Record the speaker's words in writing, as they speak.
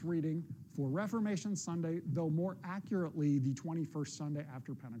Reading for Reformation Sunday, though more accurately the 21st Sunday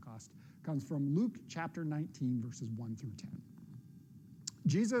after Pentecost, comes from Luke chapter 19, verses 1 through 10.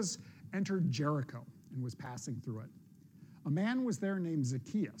 Jesus entered Jericho and was passing through it. A man was there named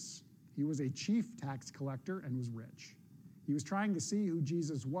Zacchaeus. He was a chief tax collector and was rich. He was trying to see who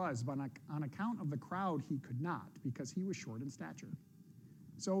Jesus was, but on account of the crowd, he could not because he was short in stature.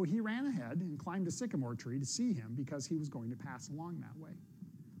 So he ran ahead and climbed a sycamore tree to see him because he was going to pass along that way.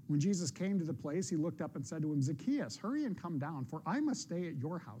 When Jesus came to the place, he looked up and said to him, "Zacchaeus, hurry and come down, for I must stay at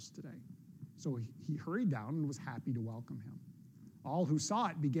your house today." So he hurried down and was happy to welcome him. All who saw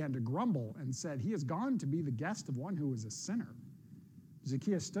it began to grumble and said, "He has gone to be the guest of one who is a sinner."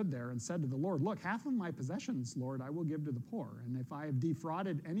 Zacchaeus stood there and said to the Lord, "Look, half of my possessions, Lord, I will give to the poor, and if I have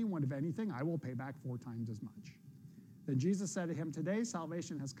defrauded anyone of anything, I will pay back 4 times as much." Then Jesus said to him, "Today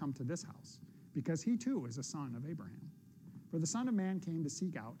salvation has come to this house, because he too is a son of Abraham. For the Son of Man came to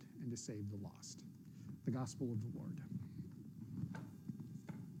seek out and to save the lost." The gospel of the Lord.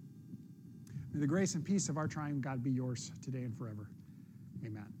 May the grace and peace of our triune God be yours today and forever.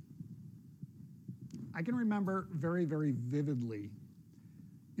 Amen. I can remember very, very vividly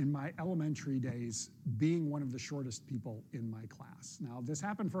in my elementary days being one of the shortest people in my class. Now, this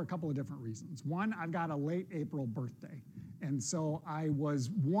happened for a couple of different reasons. One, I've got a late April birthday, and so I was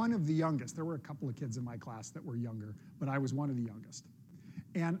one of the youngest. There were a couple of kids in my class that were younger, but I was one of the youngest.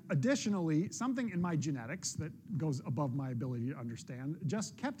 And additionally, something in my genetics that goes above my ability to understand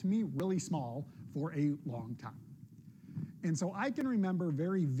just kept me really small for a long time. And so I can remember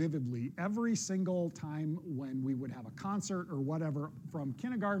very vividly every single time when we would have a concert or whatever, from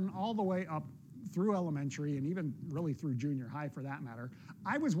kindergarten all the way up through elementary and even really through junior high for that matter,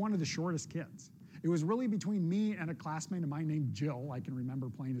 I was one of the shortest kids. It was really between me and a classmate of mine named Jill, I can remember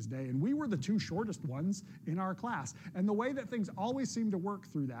plain as day, and we were the 2 shortest ones in our class. And the way that things always seemed to work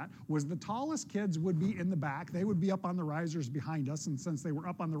through that was the tallest kids would be in the back. They would be up on the risers behind us, and since they were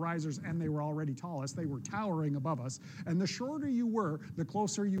up on the risers and they were already tallest, they were towering above us. And the shorter you were, the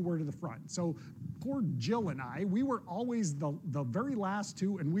closer you were to the front. So poor Jill and I, we were always the very last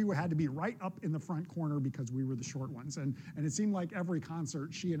 2, and we had to be right up in the front corner because we were the short ones. And it seemed like every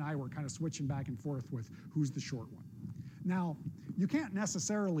concert, she and I were kind of switching back and forth with who's the short one. Now, you can't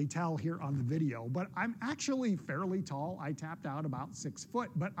necessarily tell here on the video, but I'm actually fairly tall. I tapped out about 6 foot,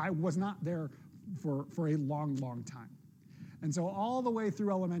 but I was not there for a long, long time. And so all the way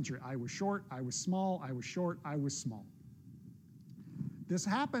through elementary, I was short, I was small, I was short, I was small. This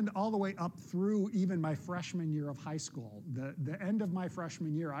happened all the way up through even my freshman year of high school. The end of my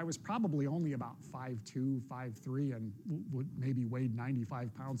freshman year, I was probably only about 5'2", 5'3", and maybe weighed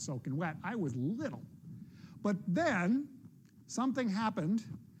 95 pounds soaking wet. I was little. But then something happened,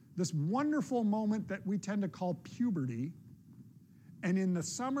 this wonderful moment that we tend to call puberty. And in the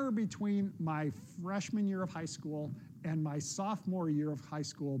summer between my freshman year of high school and my sophomore year of high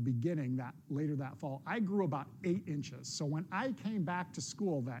school beginning later that fall, I grew about 8 inches. So when I came back to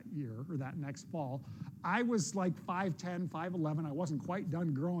school that year, or that next fall, I was like 5'10", 5'11". I wasn't quite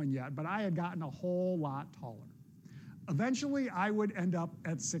done growing yet, but I had gotten a whole lot taller. Eventually, I would end up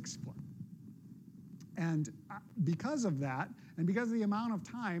at 6 foot. And because of that, and because of the amount of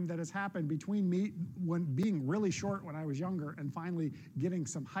time that has happened between me being really short when I was younger and finally getting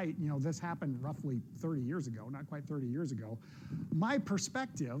some height, this happened roughly 30 years ago, not quite 30 years ago, my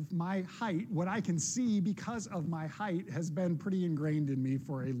perspective, my height, what I can see because of my height has been pretty ingrained in me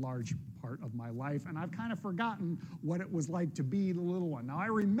for a large part of my life, and I've kind of forgotten what it was like to be the little one. Now, I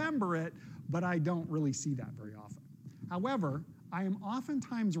remember it, but I don't really see that very often. However, I am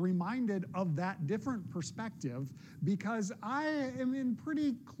oftentimes reminded of that different perspective because I am in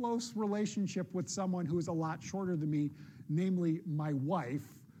pretty close relationship with someone who is a lot shorter than me, namely my wife,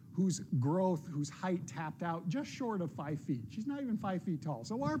 whose height tapped out just short of 5 feet. She's not even 5 feet tall,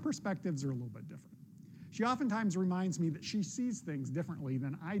 so our perspectives are a little bit different. She oftentimes reminds me that she sees things differently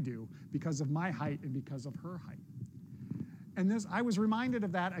than I do because of my height and because of her height. And I was reminded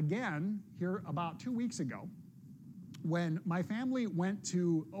of that again here about 2 weeks ago, when my family went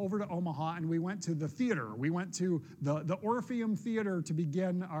over to Omaha and we went to the theater. We went to the Orpheum Theater to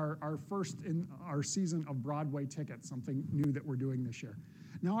begin our first in our season of Broadway tickets, something new that we're doing this year.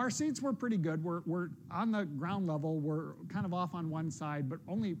 Now, our seats were pretty good. We're on the ground level. We're kind of off on one side, but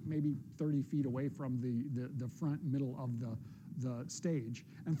only maybe 30 feet away from the front middle of the stage.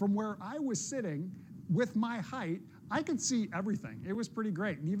 And from where I was sitting, with my height, I could see everything. It was pretty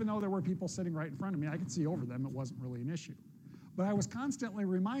great. And even though there were people sitting right in front of me, I could see over them. It wasn't really an issue. But I was constantly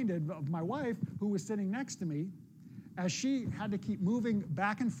reminded of my wife, who was sitting next to me, as she had to keep moving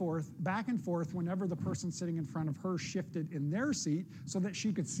back and forth whenever the person sitting in front of her shifted in their seat so that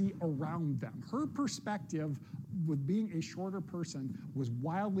she could see around them. Her perspective with being a shorter person was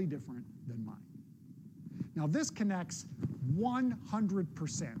wildly different than mine. Now, this connects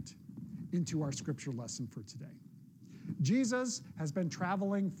 100% into our scripture lesson for today. Jesus has been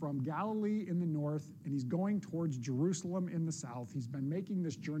traveling from Galilee in the north, and he's going towards Jerusalem in the south. He's been making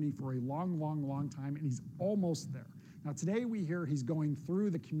this journey for a long, long, long time, and he's almost there. Now, today we hear he's going through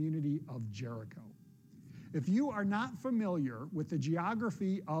the community of Jericho. If you are not familiar with the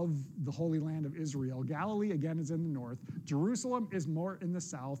geography of the Holy Land of Israel, Galilee, again, is in the north, Jerusalem is more in the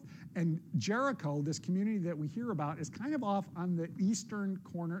south, and Jericho, this community that we hear about, is kind of off on the eastern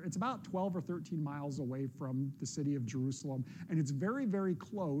corner. It's about 12 or 13 miles away from the city of Jerusalem, and it's very, very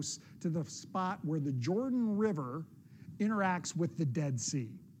close to the spot where the Jordan River interacts with the Dead Sea.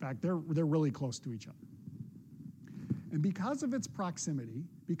 In fact, they're really close to each other. And because of its proximity,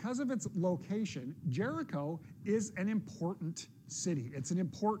 because of its location, Jericho is an important city. It's an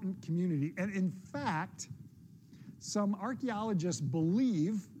important community. And in fact, some archaeologists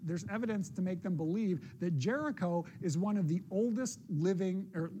believe, there's evidence to make them believe, that Jericho is one of the oldest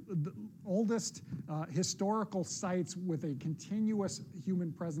historical sites with a continuous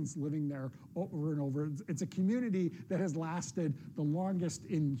human presence living there over and over. It's a community that has lasted the longest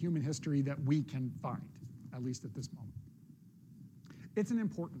in human history that we can find, at least at this moment. It's an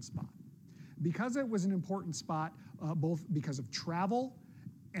important spot. Because it was an important spot, both because of travel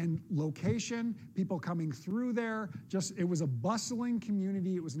and location, people coming through there, it was a bustling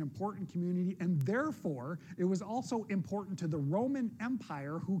community, it was an important community, and therefore, it was also important to the Roman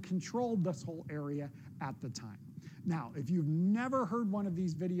Empire who controlled this whole area at the time. Now, if you've never heard one of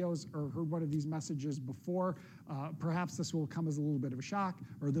these videos or heard one of these messages before, perhaps this will come as a little bit of a shock,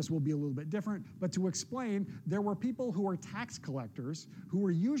 or this will be a little bit different. But to explain, there were people who were tax collectors who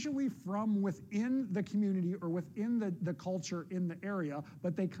were usually from within the community or within the culture in the area,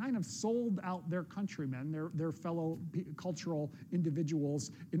 but they kind of sold out their countrymen, their fellow cultural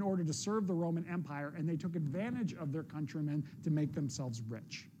individuals, in order to serve the Roman Empire, and they took advantage of their countrymen to make themselves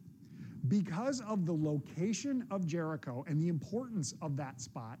rich. Because of the location of Jericho and the importance of that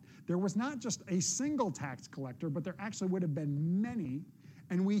spot, there was not just a single tax collector, but there actually would have been many.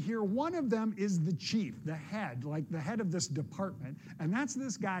 And we hear one of them is the chief, the head, like the head of this department, and that's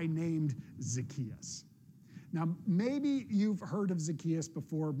this guy named Zacchaeus. Now, maybe you've heard of Zacchaeus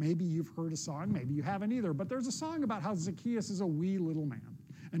before, maybe you've heard a song, maybe you haven't either, but there's a song about how Zacchaeus is a wee little man,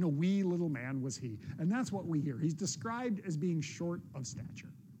 and a wee little man was he. And that's what we hear. He's described as being short of stature.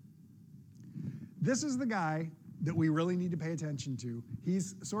 This is the guy that we really need to pay attention to.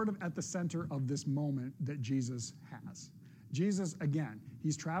 He's sort of at the center of this moment that Jesus has. Jesus, again,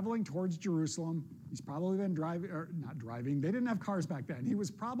 he's traveling towards Jerusalem. He's probably been not driving. They didn't have cars back then. He was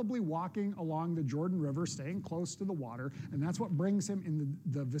probably walking along the Jordan River, staying close to the water, and that's what brings him in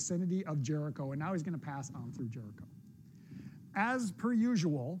the vicinity of Jericho, and now he's going to pass on through Jericho. As per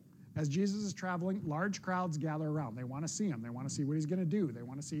usual, as Jesus is traveling, large crowds gather around. They want to see him. They want to see what he's going to do. They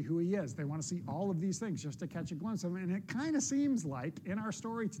want to see who he is. They want to see all of these things just to catch a glimpse of him. And it kind of seems like, in our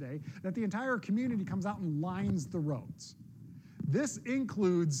story today, that the entire community comes out and lines the roads. This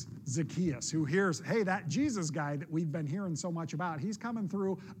includes Zacchaeus, who hears, hey, that Jesus guy that we've been hearing so much about, he's coming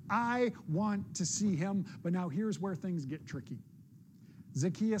through. I want to see him. But now here's where things get tricky.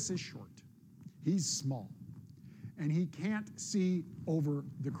 Zacchaeus is short. He's small. And he can't see over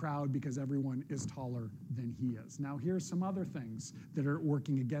the crowd because everyone is taller than he is. Now, here's some other things that are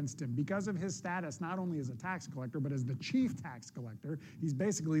working against him. Because of his status, not only as a tax collector, but as the chief tax collector, he's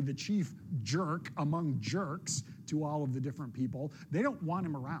basically the chief jerk among jerks to all of the different people. They don't want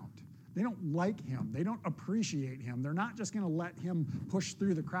him around. They don't like him. They don't appreciate him. They're not just going to let him push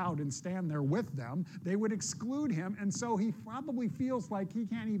through the crowd and stand there with them. They would exclude him, and so he probably feels like he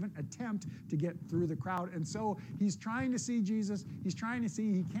can't even attempt to get through the crowd. And so he's trying to see Jesus. He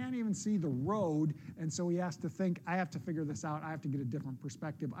can't even see the road, and so he has to think, I have to figure this out. I have to get a different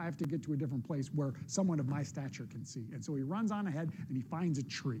perspective. I have to get to a different place where someone of my stature can see. And so he runs on ahead, and he finds a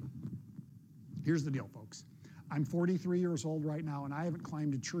tree. Here's the deal, folks. I'm 43 years old right now, and I haven't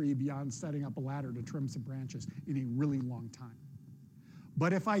climbed a tree beyond setting up a ladder to trim some branches in a really long time.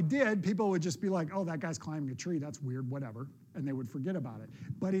 But if I did, people would just be like, oh, that guy's climbing a tree, that's weird, whatever, and they would forget about it.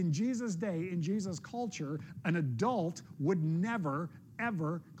 But in Jesus' day, in Jesus' culture, an adult would never,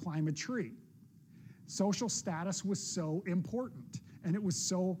 ever climb a tree. Social status was so important. And it was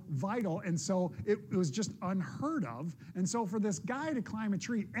so vital. And so it was just unheard of. And so for this guy to climb a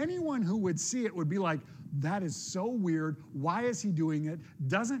tree, anyone who would see it would be like, that is so weird. Why is he doing it?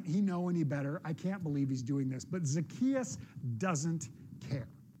 Doesn't he know any better? I can't believe he's doing this. But Zacchaeus doesn't care.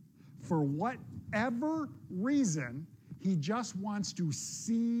 For whatever reason, he just wants to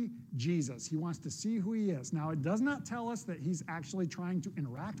see Jesus. He wants to see who he is. Now, it does not tell us that he's actually trying to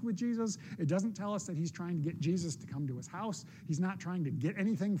interact with Jesus. It doesn't tell us that he's trying to get Jesus to come to his house. He's not trying to get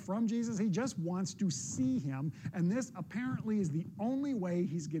anything from Jesus. He just wants to see him. And this apparently is the only way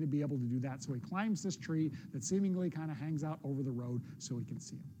he's going to be able to do that. So he climbs this tree that seemingly kind of hangs out over the road so he can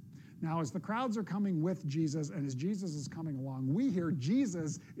see him. Now, as the crowds are coming with Jesus and as Jesus is coming along, we hear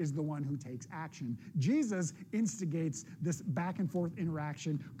Jesus is the one who takes action. Jesus instigates this back and forth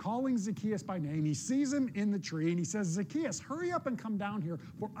interaction, calling Zacchaeus by name. He sees him in the tree and he says, Zacchaeus, hurry up and come down here,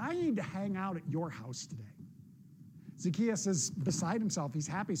 for I need to hang out at your house today. Zacchaeus is beside himself. He's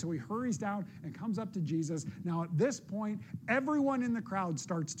happy, so he hurries down and comes up to Jesus. Now, at this point, everyone in the crowd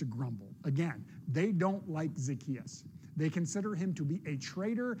starts to grumble. Again, they don't like Zacchaeus. They consider him to be a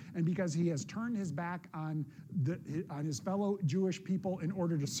traitor, and because he has turned his back on his fellow Jewish people in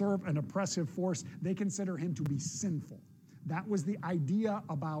order to serve an oppressive force, they consider him to be sinful. That was the idea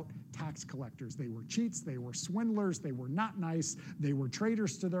about tax collectors. They were cheats, they were swindlers, they were not nice, they were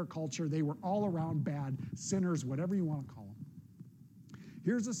traitors to their culture, they were all around bad, sinners, whatever you want to call them.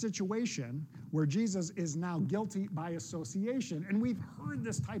 Here's a situation where Jesus is now guilty by association, and we've heard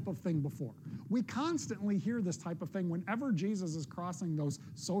this type of thing before. We constantly hear this type of thing whenever Jesus is crossing those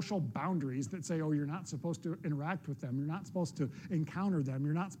social boundaries that say, oh, you're not supposed to interact with them, you're not supposed to encounter them,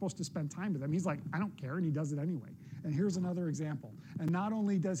 you're not supposed to spend time with them. He's like, I don't care, and he does it anyway. And here's another example. And not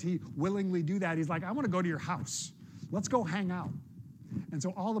only does he willingly do that, he's like, I want to go to your house. Let's go hang out. And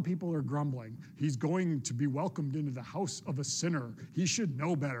so all the people are grumbling. He's going to be welcomed into the house of a sinner. He should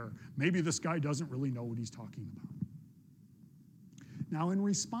know better. Maybe this guy doesn't really know what he's talking about. Now, in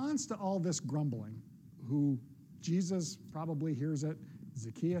response to all this grumbling, who Jesus probably hears it,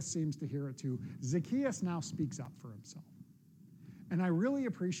 Zacchaeus seems to hear it too, Zacchaeus now speaks up for himself. And I really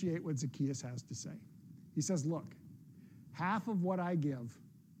appreciate what Zacchaeus has to say. He says, look, half of what I give,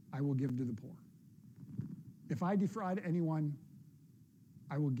 I will give to the poor. If I defraud anyone,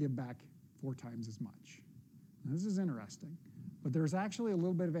 I will give back 4 times as much. Now, this is interesting, but there's actually a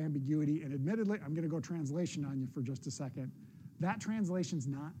little bit of ambiguity, and admittedly, I'm going to go translation on you for just a second. That translation's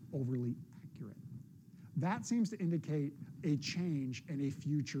not overly accurate. That seems to indicate a change in a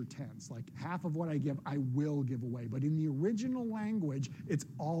future tense, like half of what I give, I will give away. But in the original language, it's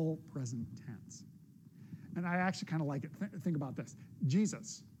all present tense. And I actually kind of like it. Think about this.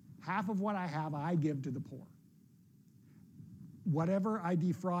 Jesus, half of what I have, I give to the poor. Whatever I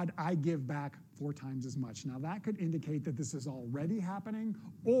defraud, I give back 4 times as much. Now, that could indicate that this is already happening,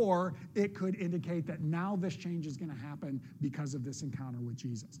 or it could indicate that now this change is going to happen because of this encounter with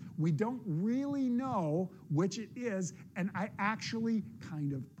Jesus. We don't really know which it is, and I actually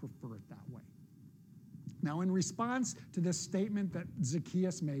kind of prefer it that way. Now, in response to this statement that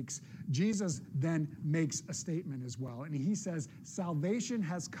Zacchaeus makes, Jesus then makes a statement as well. And he says, salvation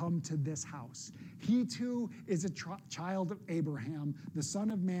has come to this house. He too is a child of Abraham. The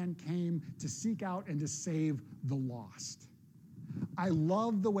Son of Man came to seek out and to save the lost. I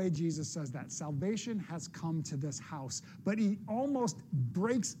love the way Jesus says that. Salvation has come to this house. But he almost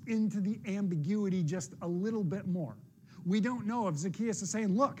breaks into the ambiguity just a little bit more. We don't know if Zacchaeus is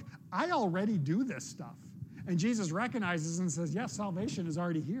saying, look, I already do this stuff. And Jesus recognizes and says, yes, salvation is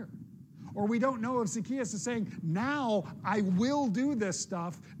already here. Or we don't know if Zacchaeus is saying, now I will do this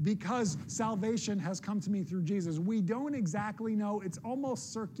stuff because salvation has come to me through Jesus. We don't exactly know. It's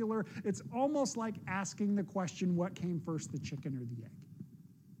almost circular. It's almost like asking the question, what came first, the chicken or the egg?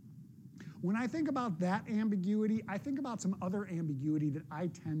 When I think about that ambiguity, I think about some other ambiguity that I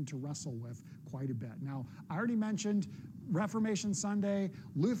tend to wrestle with quite a bit. Now, I already mentioned Reformation Sunday,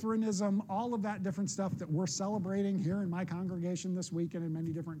 Lutheranism, all of that different stuff that we're celebrating here in my congregation this week and in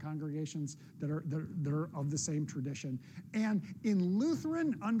many different congregations that are of the same tradition. And in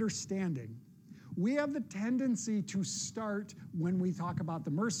Lutheran understanding, we have the tendency to start, when we talk about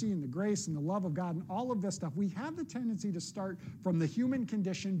the mercy and the grace and the love of God and all of this stuff, we have the tendency to start from the human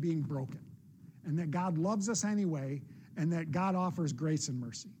condition being broken, and that God loves us anyway, and that God offers grace and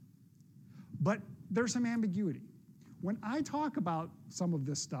mercy. But there's some ambiguity. When I talk about some of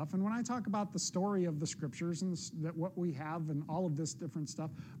this stuff, and when I talk about the story of the scriptures and that what we have and all of this different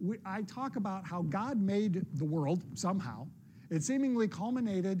stuff, I talk about how God made the world somehow, It seemingly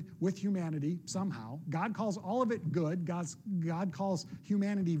culminated with humanity somehow. God calls all of it good. God calls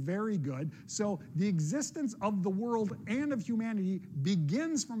humanity very good. So the existence of the world and of humanity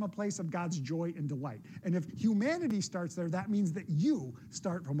begins from a place of God's joy and delight. And if humanity starts there, that means that you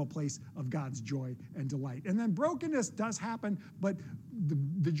start from a place of God's joy and delight. And then brokenness does happen, but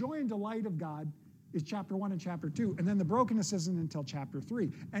the joy and delight of God is chapter 1 and chapter 2, and then the brokenness isn't until chapter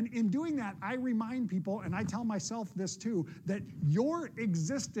 3. And in doing that, I remind people, and I tell myself this too, that your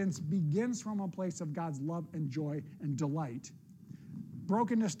existence begins from a place of God's love and joy and delight.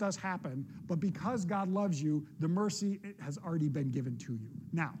 Brokenness does happen, but because God loves you, the mercy has already been given to you.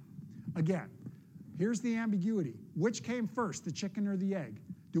 Now, again, here's the ambiguity. Which came first, the chicken or the egg?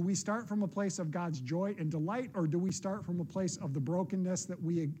 Do we start from a place of God's joy and delight, or do we start from a place of the brokenness that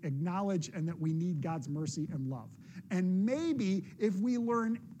we acknowledge and that we need God's mercy and love? And maybe if we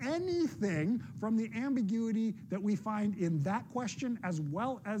learn anything from the ambiguity that we find in that question as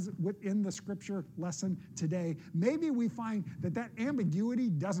well as within the scripture lesson today, maybe we find that that ambiguity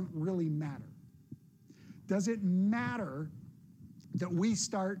doesn't really matter. Does it matter that we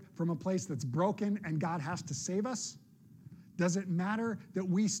start from a place that's broken and God has to save us? Does it matter that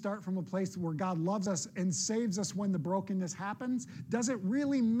we start from a place where God loves us and saves us when the brokenness happens? Does it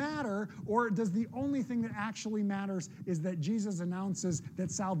really matter, or does the only thing that actually matters is that Jesus announces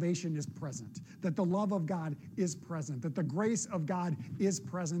that salvation is present, that the love of God is present, that the grace of God is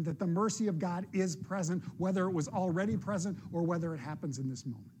present, that the mercy of God is present, whether it was already present or whether it happens in this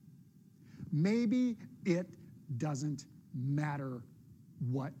moment? Maybe it doesn't matter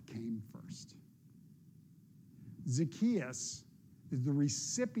what came first. Zacchaeus is the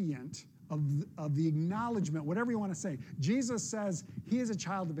recipient of the acknowledgement, whatever you want to say. Jesus says he is a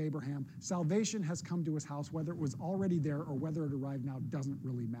child of Abraham. Salvation has come to his house. Whether it was already there or whether it arrived now doesn't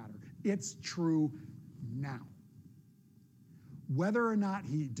really matter. It's true now. Whether or not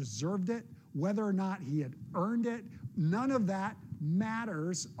he deserved it, whether or not he had earned it, none of that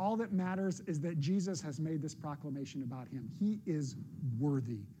matters. All that matters is that Jesus has made this proclamation about him. He is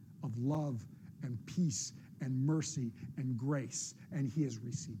worthy of love and peace and mercy and grace, and he has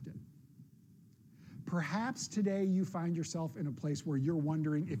received it. Perhaps today you find yourself in a place where you're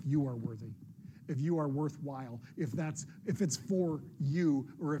wondering if you are worthy, if you are worthwhile, if it's for you,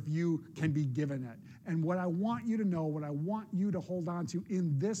 or if you can be given it. And what I want you to know, what I want you to hold on to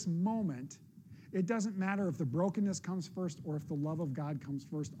in this moment, it doesn't matter if the brokenness comes first or if the love of God comes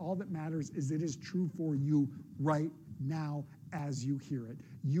first. All that matters is it is true for you right now as you hear it.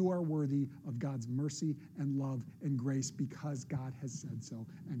 You are worthy of God's mercy and love and grace because God has said so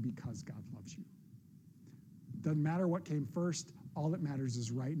and because God loves you. Doesn't matter what came first. All that matters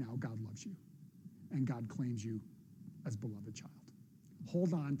is right now God loves you and God claims you as beloved child.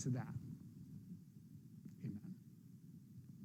 Hold on to that.